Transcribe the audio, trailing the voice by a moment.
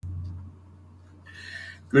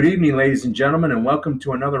Good evening, ladies and gentlemen, and welcome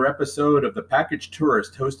to another episode of The Package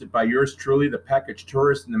Tourist, hosted by yours truly, the Package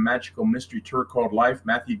Tourist, and the magical mystery tour called Life,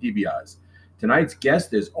 Matthew DiBiase. Tonight's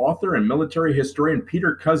guest is author and military historian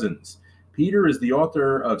Peter Cozzens. Peter is the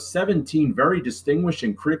author of 17 very distinguished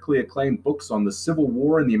and critically acclaimed books on the Civil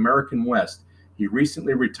War in the American West. He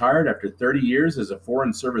recently retired after 30 years as a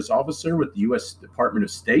Foreign Service officer with the U.S. Department of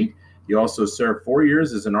State. He also served 4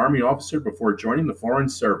 years as an Army officer before joining the Foreign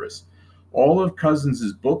Service. All of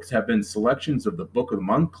Cozzens' books have been selections of the Book of the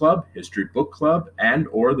Month Club, History Book Club, and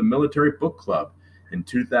or the Military Book Club. In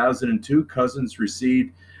 2002, Cozzens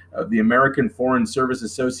received the American Foreign Service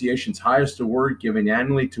Association's highest award, given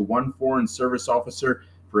annually to one Foreign Service officer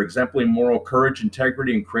for exemplary moral courage,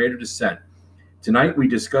 integrity, and creative dissent. Tonight, we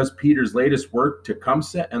discuss Peter's latest work,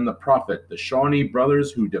 Tecumseh and the Prophet, the Shawnee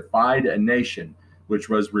Brothers Who Defied a Nation, which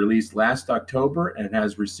was released last October and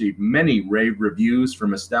has received many rave reviews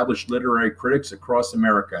from established literary critics across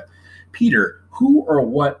America. Peter, who or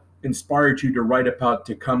what inspired you to write about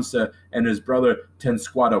Tecumseh and his brother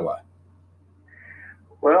Tenskwatawa?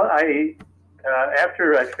 Well,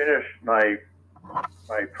 after I finished my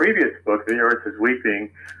previous book, The Earth is Weeping,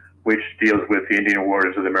 which deals with the Indian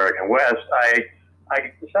Wars of the American West, I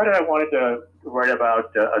decided I wanted to write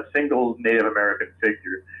about a single Native American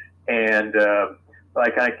figure. And I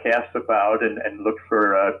kind of cast about and looked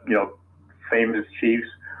for, famous chiefs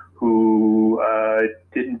who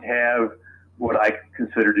didn't have what I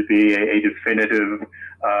consider to be a definitive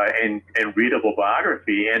and readable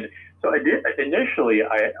biography. And so I did. Initially,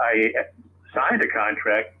 I signed a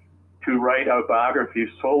contract to write a biography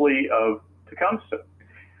solely of Tecumseh.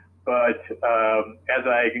 But as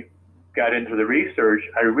I got into the research,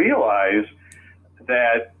 I realized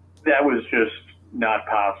that that was just not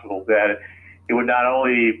possible, that it would not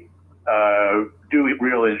only do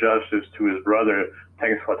real injustice to his brother,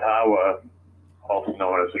 Tenskwatawa, also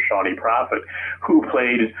known as the Shawnee Prophet, who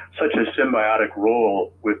played such a symbiotic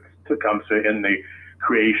role with Tecumseh in the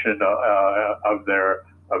creation of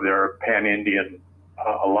their pan-Indian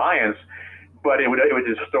alliance, but it would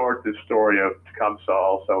distort the story of Tecumseh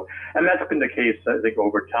also. And that's been the case, I think,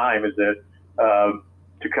 over time, is that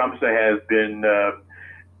Tecumseh has been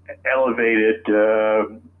elevated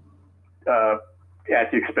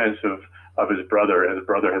at the expense of his brother. His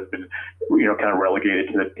brother has been, kind of relegated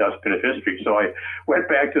to the dustbin of history. So I went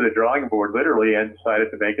back to the drawing board, literally, and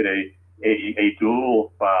decided to make it a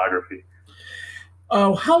dual biography.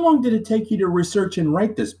 How long did it take you to research and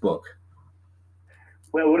write this book?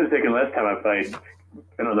 Well, it would have taken less time if I'd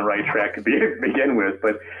been on the right track to begin with.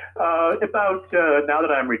 But about now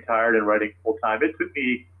that I'm retired and writing full time, it took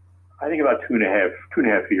me, I think, about two and a half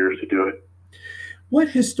years to do it. What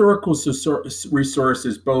historical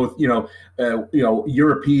resources, both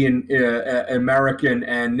European American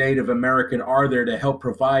and Native American, are there to help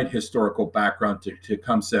provide historical background to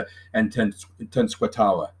Tecumseh and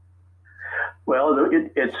Tenskwatawa? Well,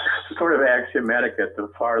 it's sort of axiomatic that the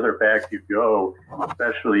farther back you go,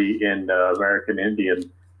 especially in American Indian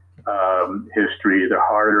history, the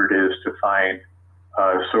harder it is to find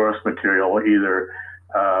source material, either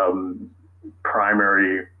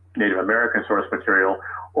primary Native American source material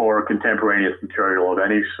or contemporaneous material of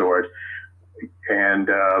any sort. And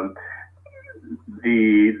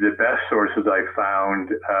the best sources I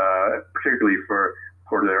found, particularly for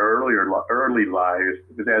their early lives,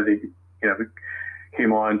 because as they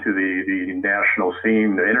came on to the national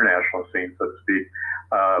scene, the international scene, so to speak,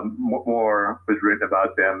 more was written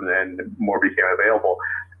about them and more became available.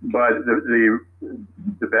 But the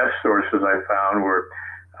best sources I found were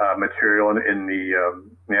material in the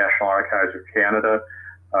National Archives of Canada,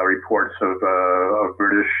 reports of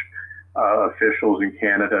British officials in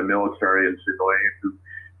Canada, military and civilian,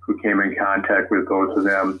 who came in contact with both of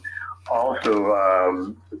them.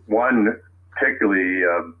 Also, one particularly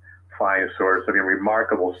fine source,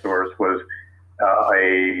 remarkable source, was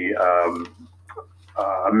a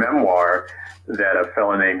memoir that a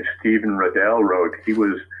fellow named Stephen Riddell wrote. He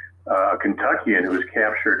was a Kentuckian who was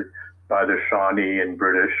captured by the Shawnee and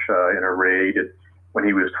British in a raid when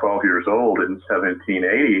he was 12 years old in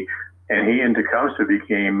 1780. And he and Tecumseh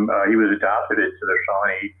he was adopted into the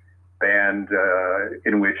Shawnee band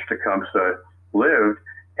in which Tecumseh lived,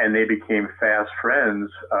 and they became fast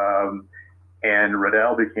friends. And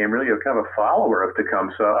Riddell became really a kind of a follower of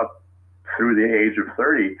Tecumseh up through the age of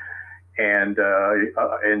 30. And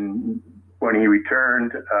when he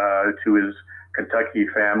returned to his Kentucky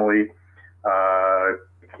family,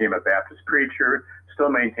 became a Baptist preacher, still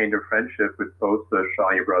maintained a friendship with both the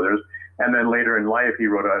Shawnee brothers. And then later in life, he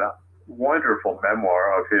wrote a wonderful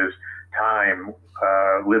memoir of his time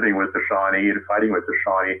living with the Shawnee and fighting with the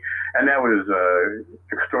Shawnee, and that was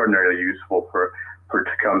extraordinarily useful for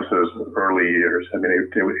Tecumseh's early years. I mean,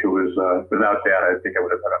 it was without that, I think I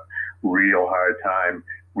would have had a real hard time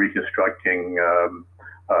reconstructing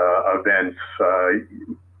events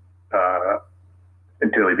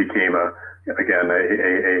until he became a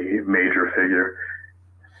major figure.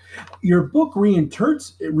 Your book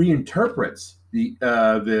reinterprets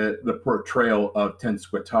the portrayal of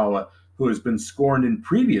Tenskwatawa, who has been scorned in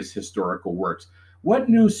previous historical works. What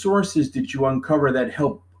new sources did you uncover that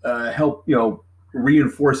help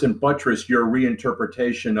reinforce and buttress your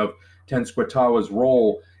reinterpretation of Tenskwatawa's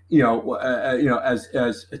role,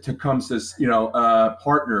 as Tecumseh's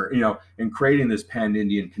partner, in creating this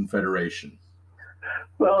Pan-Indian Confederation?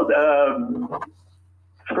 Well,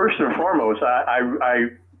 first and foremost, I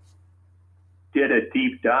did a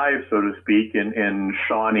deep dive, so to speak, in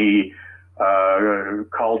Shawnee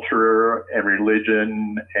culture and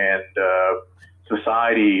religion and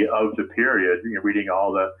society of the period, reading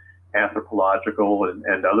all the anthropological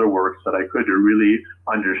and other works that I could to really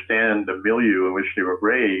understand the milieu in which they were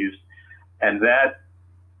raised. And that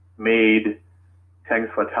made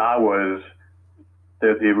Tenskwatawa's,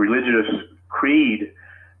 the religious creed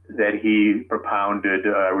that he propounded,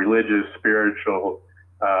 religious, spiritual,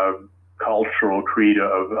 cultural creed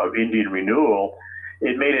of Indian renewal,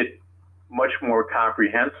 it made it much more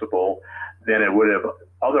comprehensible than it would have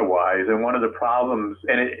otherwise. And one of the problems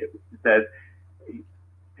that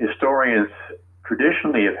historians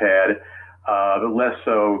traditionally have had, less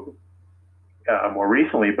so more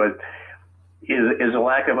recently, but is a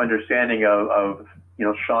lack of understanding of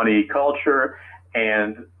Shawnee culture.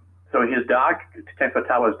 And so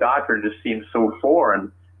Tenskwatawa's doctrine just seems so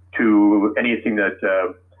foreign to anything that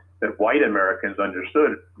white Americans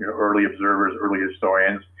understood, early observers, early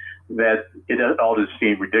historians, that it all just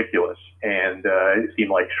seemed ridiculous and it seemed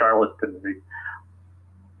like charlatanry.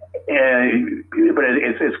 But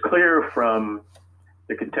it's clear from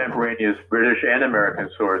the contemporaneous British and American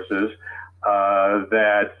sources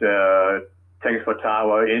that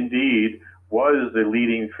Tenskwatawa indeed was the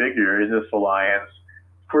leading figure in this alliance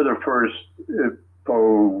for the first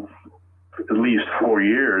at least 4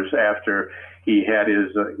 years after he had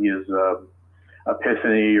his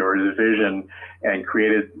epiphany or his vision and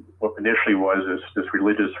created what initially was this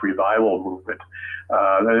religious revival movement.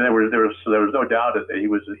 And there was no doubt that he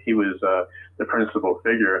was the principal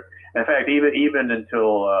figure. In fact, even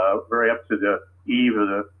until very up to the eve of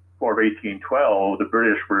the War of 1812, the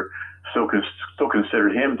British were still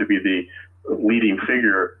considered him to be the leading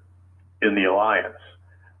figure in the alliance.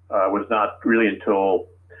 It was not really until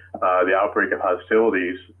the outbreak of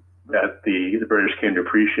hostilities that the British came to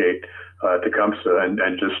appreciate Tecumseh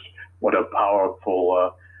and just what a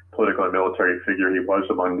powerful political and military figure he was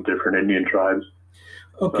among the different Indian tribes.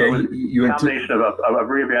 Okay, so a combination of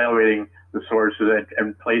reevaluating the sources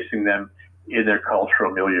and placing them in their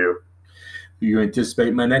cultural milieu. You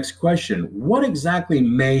anticipate my next question. What exactly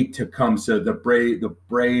made Tecumseh the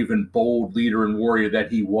brave and bold leader and warrior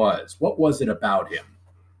that he was? What was it about him?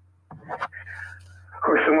 Of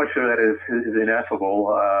course, so much of that is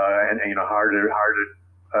ineffable and hard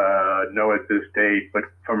to know at this date. But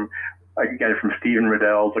from Stephen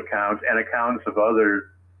Riddell's accounts and accounts of other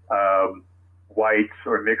whites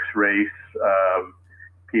or mixed race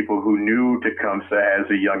people who knew Tecumseh as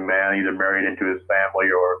a young man, either married into his family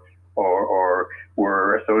or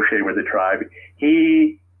were associated with the tribe,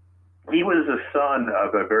 he was the son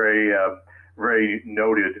of a very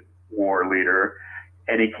noted war leader.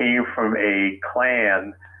 And he came from a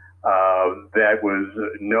clan that was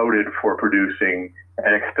noted for producing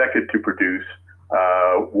and expected to produce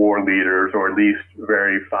war leaders, or at least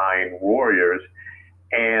very fine warriors.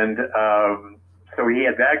 And so he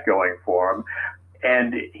had that going for him.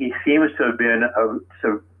 And he seems to have been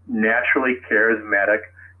a naturally charismatic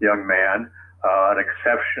young man, an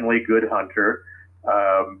exceptionally good hunter.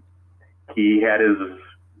 He had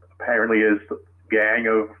apparently his gang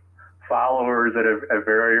of followers at a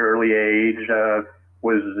very early age,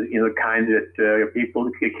 was the kind that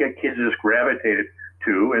kids just gravitated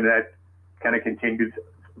to, and that kind of continued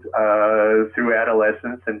through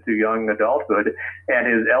adolescence and through young adulthood. And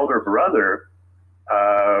his elder brother,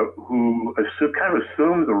 who kind of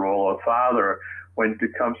assumed the role of father when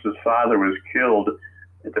Tecumseh's father was killed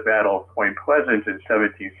at the Battle of Point Pleasant in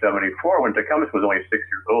 1774, when Tecumseh was only 6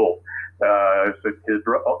 years old. So his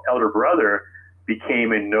elder brother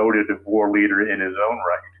became a noted war leader in his own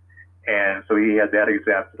right. And so he had that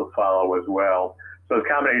example to follow as well. So a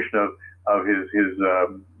combination of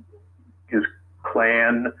his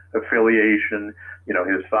clan affiliation,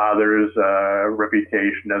 his father's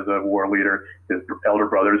reputation as a war leader, his elder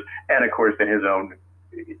brothers, and of course, in his own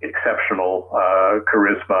exceptional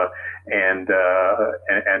charisma and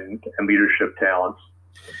leadership talents.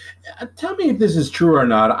 Tell me if this is true or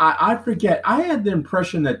not. I forget. I had the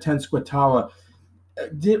impression that Tenskwatawa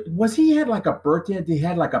was he had like a birthday? Did he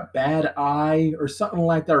had like a bad eye or something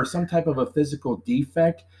like that, or some type of a physical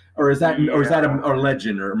defect, or is that a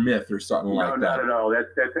legend or a myth or something like that? No, not at all. That's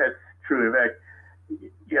true. In fact,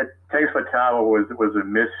 yeah, Tenskwatawa was a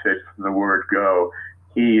misfit from the word go.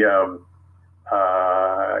 He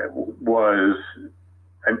was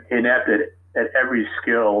inept at every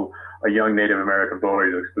skill a young Native American boy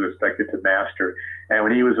was expected to master. And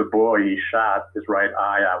when he was a boy, he shot his right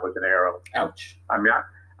eye out with an arrow. Ouch. I mean,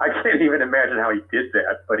 I can't even imagine how he did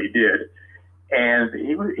that, but he did. And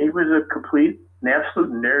he was a complete and absolute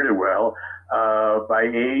ne'er-do-well. By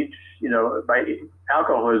age,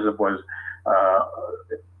 alcoholism was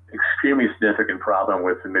extremely significant problem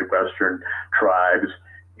with the Midwestern tribes.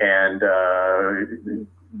 And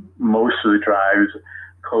most of the tribes,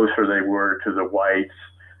 closer they were to the whites,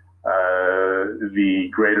 the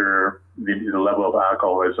greater the level of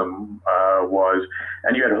alcoholism was,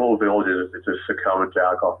 and you had whole villages that just succumbed to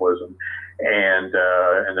alcoholism and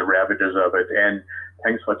the ravages of it. And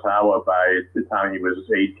Tenskwatawa, by the time he was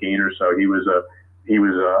 18 or so, he was an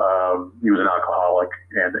alcoholic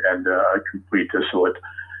and a complete dissipate,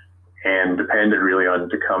 and depended really on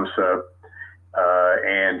Tecumseh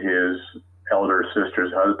and his elder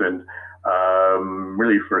sister's husband,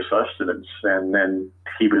 really for sustenance and then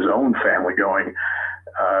keep his own family going.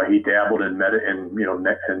 He dabbled in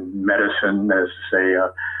medicine, as to say,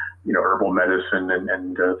 herbal medicine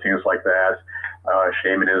and things like that,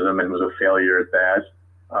 shamanism, and was a failure at that.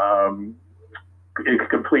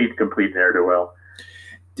 Complete ne'er-do-well.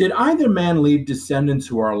 Did either man leave descendants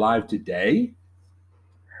who are alive today?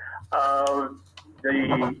 I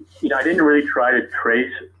didn't really try to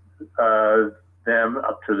trace them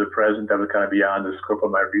up to the present. That was kind of beyond the scope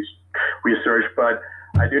of my research, but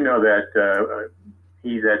I do know that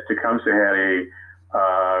Tecumseh had a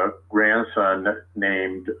grandson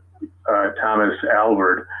named Thomas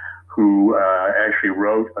Albert, who actually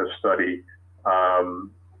wrote a study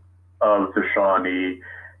of the Shawnee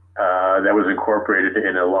that was incorporated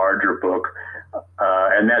in a larger book,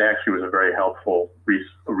 and that actually was a very helpful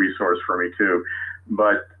resource for me too.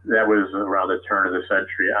 But that was around the turn of the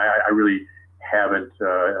century. I really haven't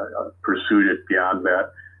pursued it beyond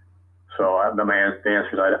that. So the answer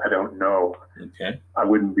is I don't know. Okay. I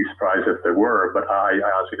wouldn't be surprised if there were, but I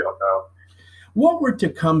honestly don't know. What were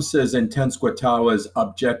Tecumseh's and Tenskwatawa's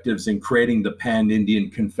objectives in creating the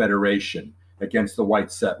Pan-Indian Confederation against the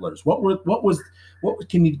white settlers?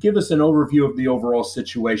 Can you give us an overview of the overall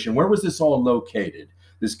situation? Where was this all located,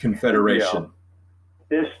 this confederation?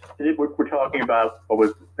 Yeah. We're talking about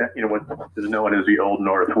what is known as the Old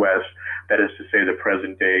Northwest. That is to say, the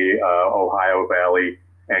present-day Ohio Valley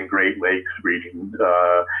and Great Lakes region,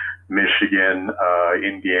 Michigan,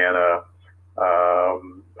 Indiana,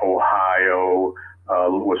 Ohio,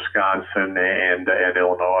 Wisconsin, and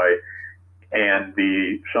Illinois. And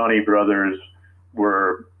the Shawnee Brothers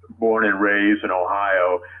were born and raised in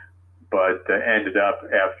Ohio, but ended up,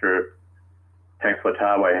 after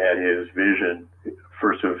Tenskwatawa had his vision,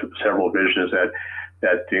 first of several visions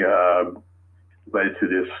that led to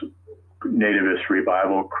this nativist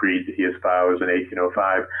revival creed that he espoused in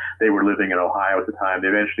 1805. They were living in Ohio at the time. They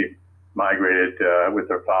eventually migrated with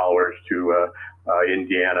their followers to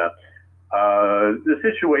Indiana. The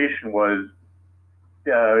situation was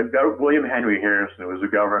William Henry Harrison was the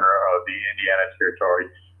governor of the Indiana Territory,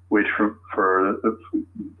 which for the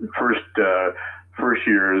first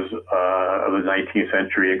years of the 19th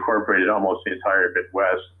century incorporated almost the entire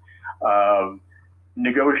Midwest,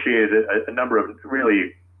 negotiated a number of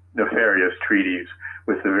really nefarious treaties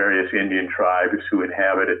with the various Indian tribes who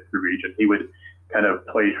inhabited the region. He would kind of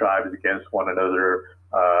play tribes against one another,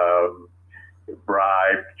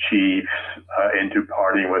 bribe chiefs into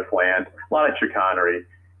parting with land, a lot of chicanery.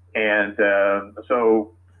 And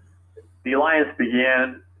so the alliance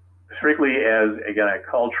began strictly as, again, a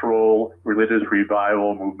cultural, religious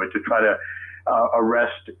revival movement to try to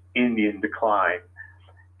arrest Indian decline.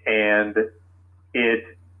 And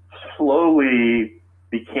it slowly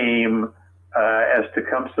became, as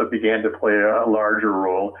Tecumseh began to play a larger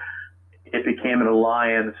role, it became an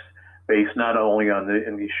alliance based not only on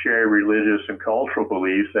the shared religious and cultural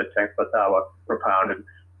beliefs that Tenskwatawa propounded,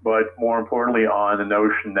 but more importantly on the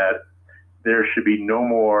notion that there should be no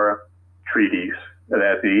more treaties,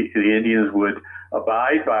 that the Indians would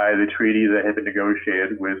abide by the treaties that had been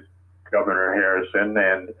negotiated with Governor Harrison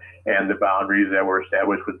and the boundaries that were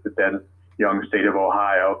established with the then young state of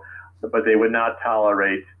Ohio, but they would not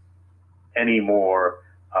tolerate any more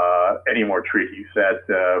treaties.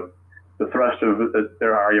 That the thrust of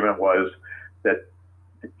their argument was that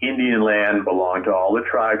Indian land belonged to all the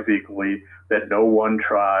tribes equally, that no one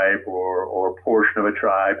tribe or portion of a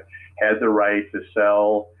tribe had the right to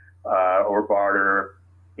sell or barter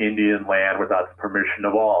Indian land without the permission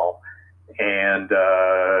of all. And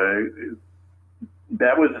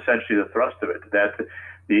that was essentially the thrust of it, that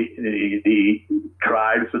the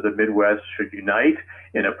tribes of the Midwest should unite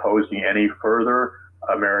in opposing any further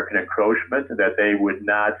American encroachment, that they would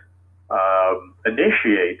not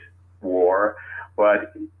initiate war,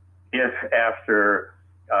 but if after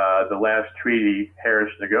the last treaty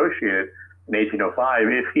Harrison negotiated in 1805,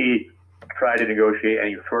 if he tried to negotiate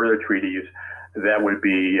any further treaties, that would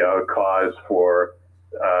be a cause for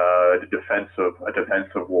a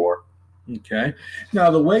defensive war. Okay.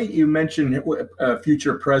 Now, the way you mentioned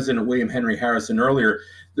future President William Henry Harrison earlier,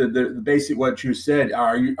 the basic what you said,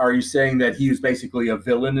 are you saying that he was basically a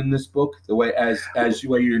villain in this book, the way as the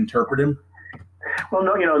way you interpret him? Well,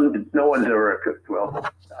 no, no one's ever. Well,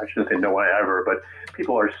 I shouldn't say no one ever, but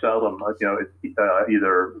people are seldom, either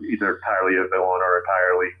entirely a villain or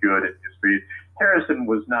entirely good in history. Harrison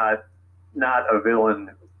was not a villain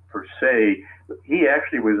per se. He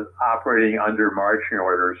actually was operating under marching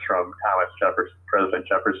orders from President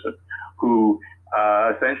Jefferson, who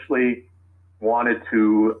essentially wanted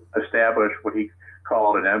to establish what he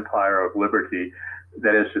called an empire of liberty.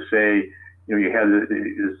 That is to say, you had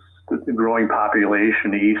the growing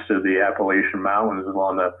population east of the Appalachian Mountains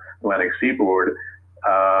along the Atlantic seaboard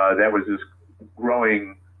that was just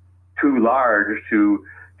growing too large to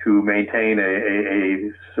maintain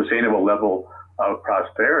a sustainable level of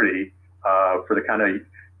prosperity for the kind of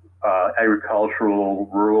agricultural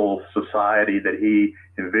rural society that he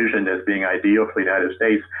envisioned as being ideal for the United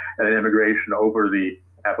States, and an immigration over the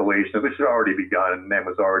Appalachians, which had already begun and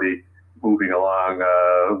was already moving along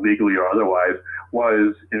legally or otherwise,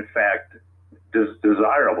 was in fact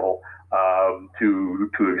desirable to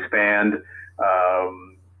expand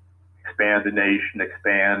the nation,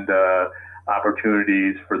 expand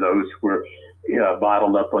opportunities for those who were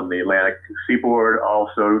bottled up on the Atlantic seaboard,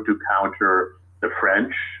 also to counter the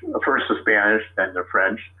French, first the Spanish, then the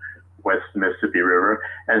French, west of the Mississippi River.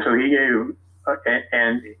 And so he gave,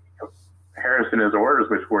 and Harrison his orders,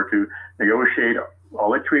 which were to negotiate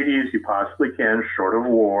all the treaties you possibly can, short of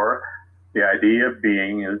war. The idea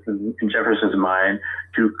being, in Jefferson's mind,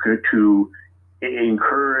 to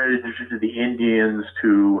encourage the Indians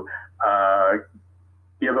to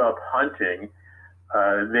give up hunting.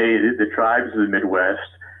 The tribes of the Midwest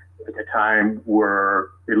at the time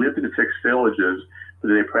they lived in 6 villages, but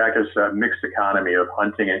they practiced a mixed economy of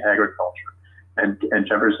hunting and agriculture. And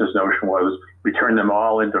Jefferson's notion was, we turn them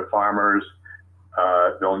all into farmers,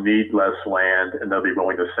 they'll need less land, and they'll be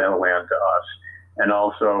willing to sell land to us. And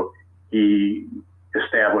also, he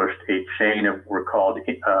established a chain of what were called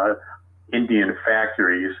Indian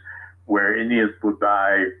factories, where Indians would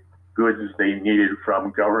buy goods they needed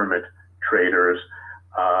from government traders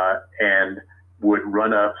and would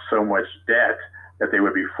run up so much debt that they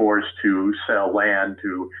would be forced to sell land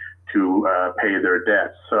to pay their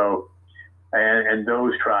debts. So, and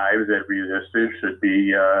those tribes that resisted should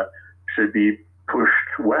be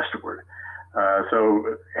pushed westward.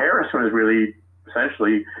 So Harrison was really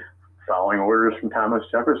essentially following orders from Thomas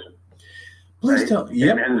Jefferson. Please tell.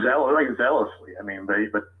 Yep. And zealously. I mean,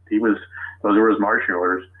 but those were his marching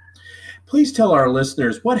orders. Please tell our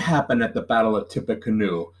listeners what happened at the Battle of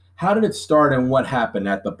Tippecanoe. How did it start, and what happened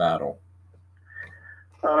at the battle?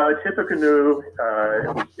 Tippecanoe,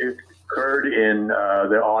 it occurred in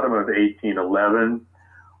the autumn of 1811.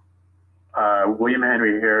 William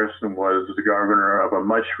Henry Harrison was the governor of a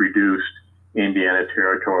much reduced Indiana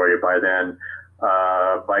territory by then.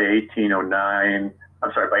 By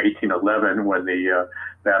 1811, when the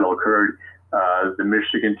battle occurred, the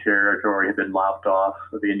Michigan territory had been lopped off,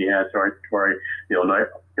 the Indiana territory, the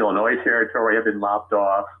Illinois territory had been lopped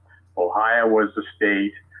off, Ohio was the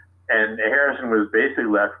state, and Harrison was basically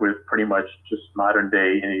left with pretty much just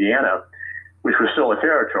modern-day Indiana, which was still a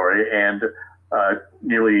territory, and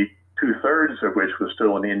nearly 2/3 of which was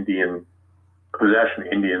still an Indian possession,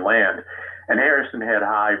 Indian land. And Harrison had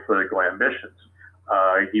high political ambitions.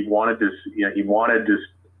 He wanted to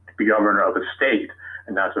be governor of a state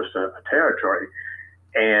and not just a territory.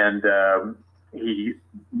 And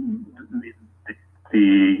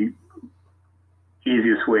the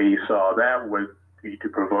easiest way he saw that would be to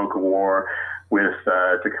provoke a war with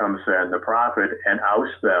Tecumseh and the Prophet and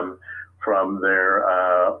oust them from their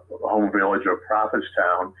home village of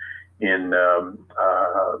Prophetstown in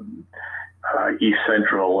east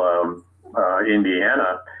central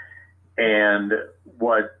Indiana. And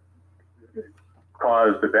what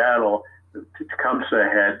caused the battle, Tecumseh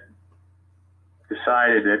had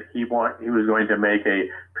decided that he was going to make a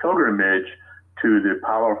pilgrimage to the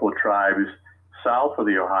powerful tribes south of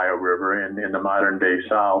the Ohio River in the modern day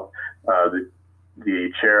South,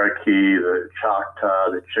 the Cherokee, the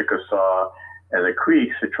Choctaw, the Chickasaw, and the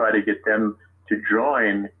Creeks, to try to get them to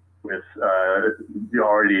join with the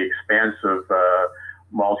already expansive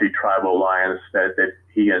multi-tribal alliance that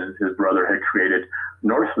he and his brother had created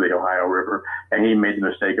north of the Ohio River. And he made the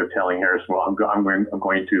mistake of telling Harrison, well, I'm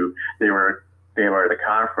going to, they were at a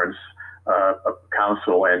conference, a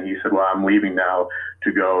council, and he said, well, I'm leaving now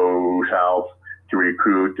to go south to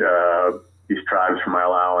recruit these tribes for my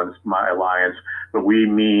alliance, but we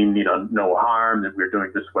mean, no harm, that we're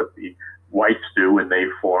doing just what the whites do, and they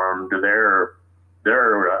formed their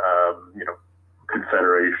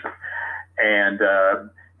confederation. And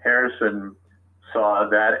Harrison saw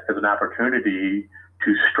that as an opportunity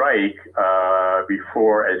to strike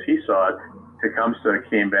before, as he saw it, Tecumseh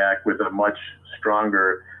came back with a much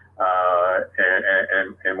stronger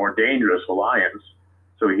and more dangerous alliance.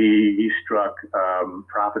 So he struck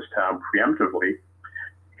Prophetstown preemptively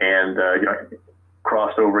and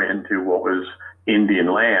crossed over into what was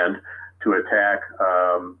Indian land to attack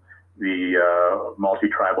the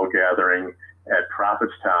multi-tribal gathering at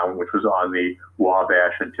Prophetstown, which was on the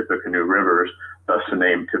Wabash and Tippecanoe rivers, thus the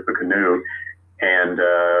name Tippecanoe. And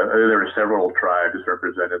there were several tribes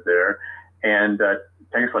represented there. And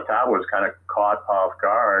Tenskwatawa was kind of caught off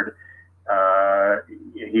guard.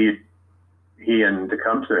 He and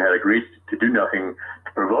Tecumseh had agreed to do nothing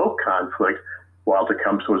to provoke conflict while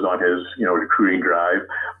Tecumseh was on his, recruiting drive.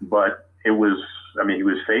 But it was, he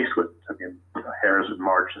was faced with, Harrison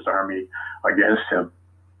marched his army against him.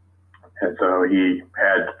 And so he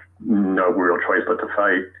had no real choice but to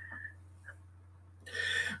fight.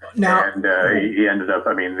 Now, and he ended up,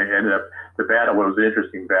 the battle was an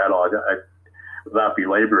interesting battle. Without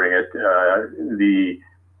belaboring it, the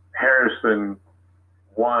Harrison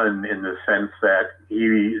won in the sense that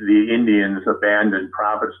the Indians abandoned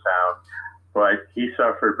Prophetstown, but he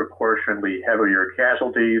suffered proportionally heavier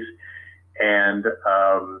casualties, and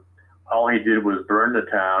all he did was burn the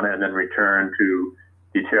town and then return to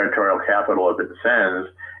the territorial capital of Vincennes,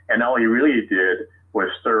 and all he really did was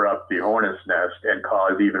stir up the hornet's nest and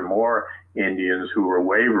cause even more Indians who were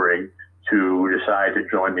wavering to decide to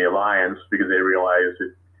join the alliance, because they realized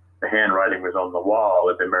that the handwriting was on the wall,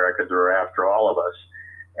 that the Americans were after all of us.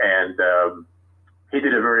 And he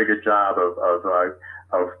did a very good job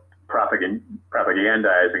of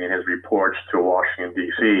propagandizing in his reports to Washington,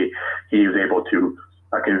 D.C. He was able to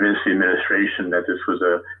convince the administration that this was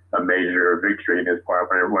a major victory in his part,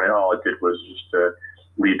 when all it did was just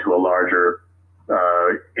lead to a larger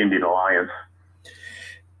Indian alliance.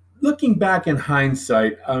 Looking back in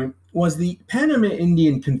hindsight, was the Panama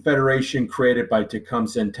Indian Confederation created by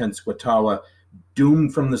Tecumseh and Tenskwatawa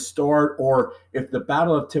doomed from the start? Or if the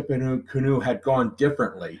Battle of Tippecanoe had gone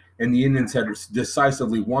differently and the Indians had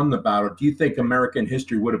decisively won the battle, do you think American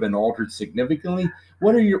history would have been altered significantly?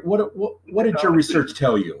 What did your research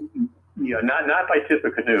tell you? Yeah, not by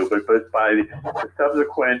Tippecanoe, but by the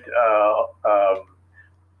subsequent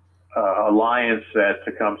alliance that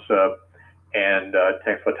Tecumseh and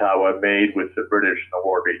Tenskwatawa made with the British in the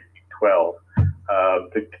War of 1812.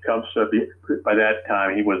 Tecumseh, by that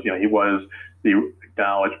time, he was the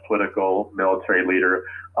acknowledged political military leader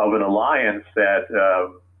of an alliance that,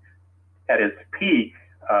 at its peak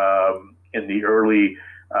in the early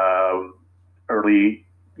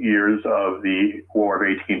years of the War of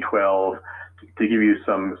 1812, to give you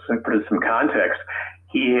some context,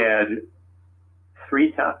 he had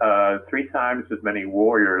three times as many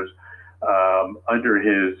warriors under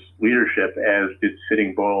his leadership as did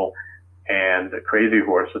Sitting Bull and Crazy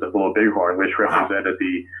Horse, so the Little Bighorn, which represented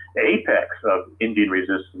the apex of Indian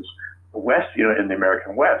resistance west, in the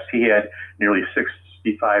American West. He had nearly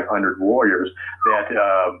 6,500 warriors that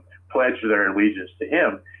pledged their allegiance to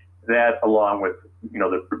him. That, along with,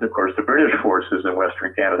 of course, the British forces in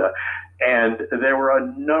Western Canada, and there were a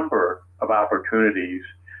number of opportunities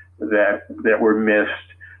that were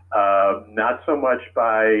missed, not so much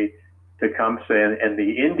by Tecumseh and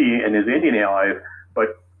his Indian allies,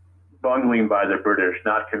 but bungling by the British,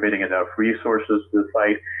 not committing enough resources to the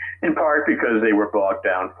fight, in part because they were bogged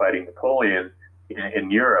down fighting Napoleon in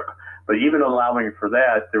Europe. But even allowing for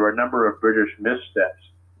that, there were a number of British missteps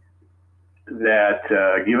that,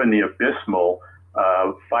 given the abysmal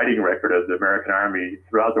fighting record of the American Army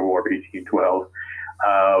throughout the War of 1812.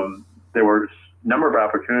 There were a number of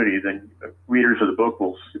opportunities, and readers of the book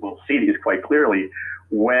will see these quite clearly,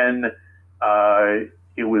 when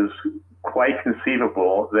it was quite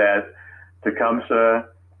conceivable that Tecumseh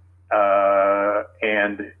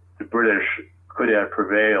and the British could have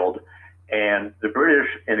prevailed, and the British,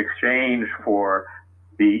 in exchange for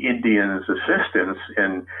the Indians' assistance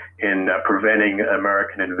in preventing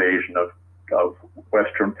American invasion of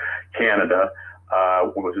Western Canada,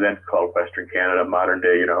 what was then called Western Canada, modern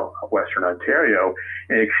day, Western Ontario.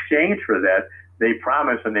 In exchange for that, they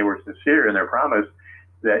promised, and they were sincere in their promise,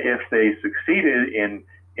 that if they succeeded in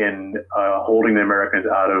holding the Americans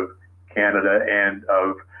out of Canada and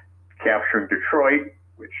of capturing Detroit,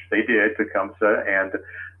 which they did, Tecumseh and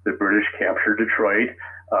the British captured Detroit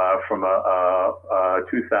from a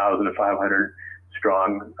 2,500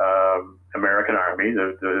 strong American army,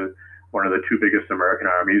 one of the two biggest American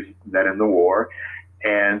armies then in the war,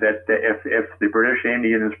 and that if the British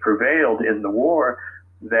Indians prevailed in the war,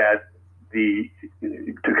 that the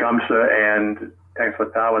Tecumseh and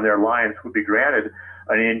Tenskwatawa and their alliance would be granted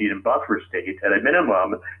an Indian buffer state. At a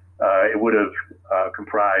minimum, it would have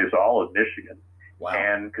comprised all of Michigan. Wow.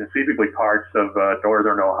 And conceivably parts of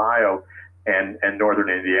northern Ohio and northern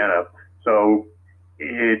Indiana. So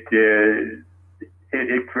it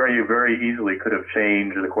very, very easily could have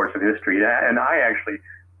changed the course of history. And I actually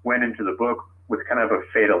went into the book with kind of a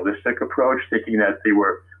fatalistic approach, thinking that they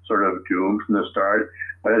were sort of doomed from the start.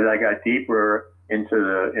 But as I got deeper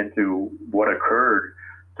into what occurred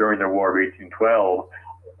during the War of 1812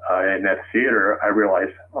 in that theater, I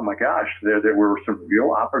realized, oh my gosh, there were some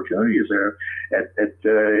real opportunities there.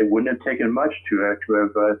 It wouldn't have taken much to have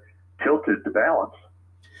tilted the balance.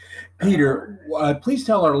 Peter, please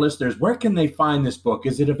tell our listeners, where can they find this book?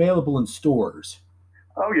 Is it available in stores?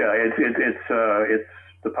 Oh yeah, it's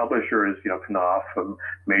the publisher is Knox, one of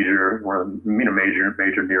the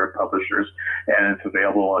major New York publishers, and it's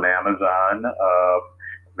available on Amazon,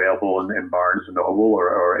 available in Barnes and Noble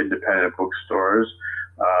or independent bookstores.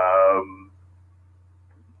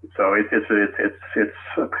 So it's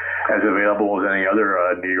as available as any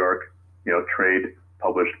other New York trade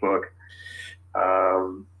published book.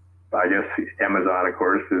 I guess Amazon, of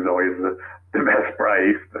course, is always the best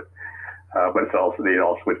price, but it's also they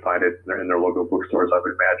also would find it in their local bookstores, I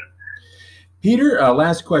would imagine. Peter,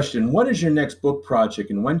 last question: what is your next book project,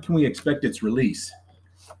 and when can we expect its release?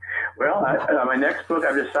 Well, my next book,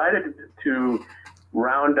 I've decided to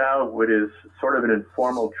round out what is sort of an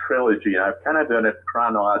informal trilogy, and I've kind of done it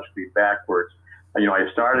chronologically backwards. I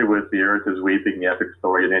started with The Earth is Weeping, the epic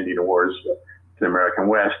story of Indian wars to the American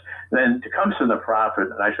West. And then Tecumseh and the Prophet,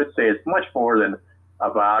 and I should say it's much more than a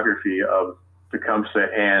biography of Tecumseh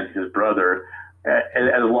and his brother,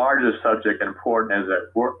 as large a subject and important as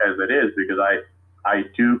it is, because I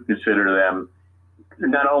do consider them,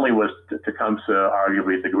 not only was Tecumseh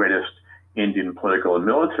arguably the greatest Indian political and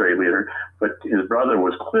military leader, but his brother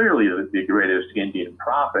was clearly the greatest Indian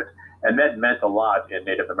prophet, and that meant a lot in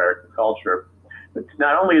Native American culture. But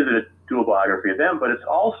not only is it a dual biography of them, but it's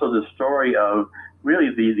also the story of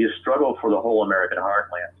really the struggle for the whole American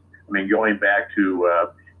heartland. I mean, going back to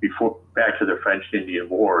the French Indian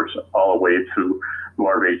Wars all the way through the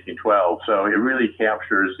War of 1812. So it really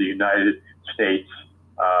captures the United States,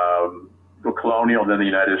 the colonial, then the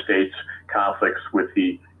United States conflicts with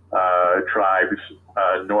the tribes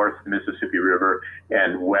north of the Mississippi River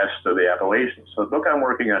and west of the Appalachians. So the book I'm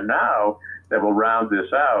working on now that will round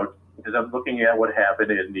this out is I'm looking at what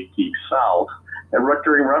happened in the Deep South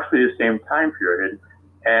during roughly the same time period.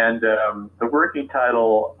 And the working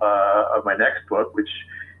title of my next book, which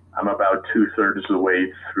I'm about 2/3 of the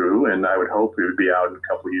way through, and I would hope it would be out in a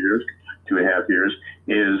couple of years, 2.5 years,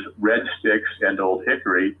 is Red Sticks and Old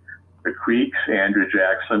Hickory, the Creeks, Andrew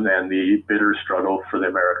Jackson, and the bitter struggle for the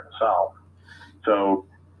American South. So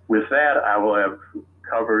with that, I will have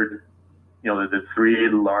covered, the three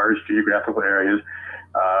large geographical areas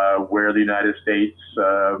where the United States,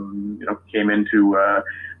 came into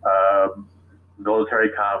military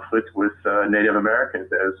conflict with Native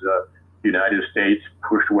Americans as the United States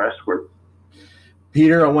pushed westward.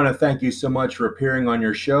 Peter, I want to thank you so much for appearing on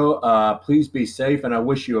your show. Please be safe, and I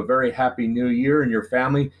wish you a very happy New Year and your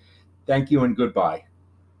family. Thank you and goodbye.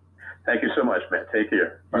 Thank you so much, man. Take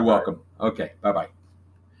care. You're welcome. Okay, bye-bye.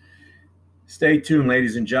 Stay tuned,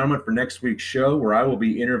 ladies and gentlemen, for next week's show, where I will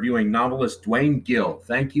be interviewing novelist Dwayne Gill.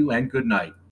 Thank you and good night.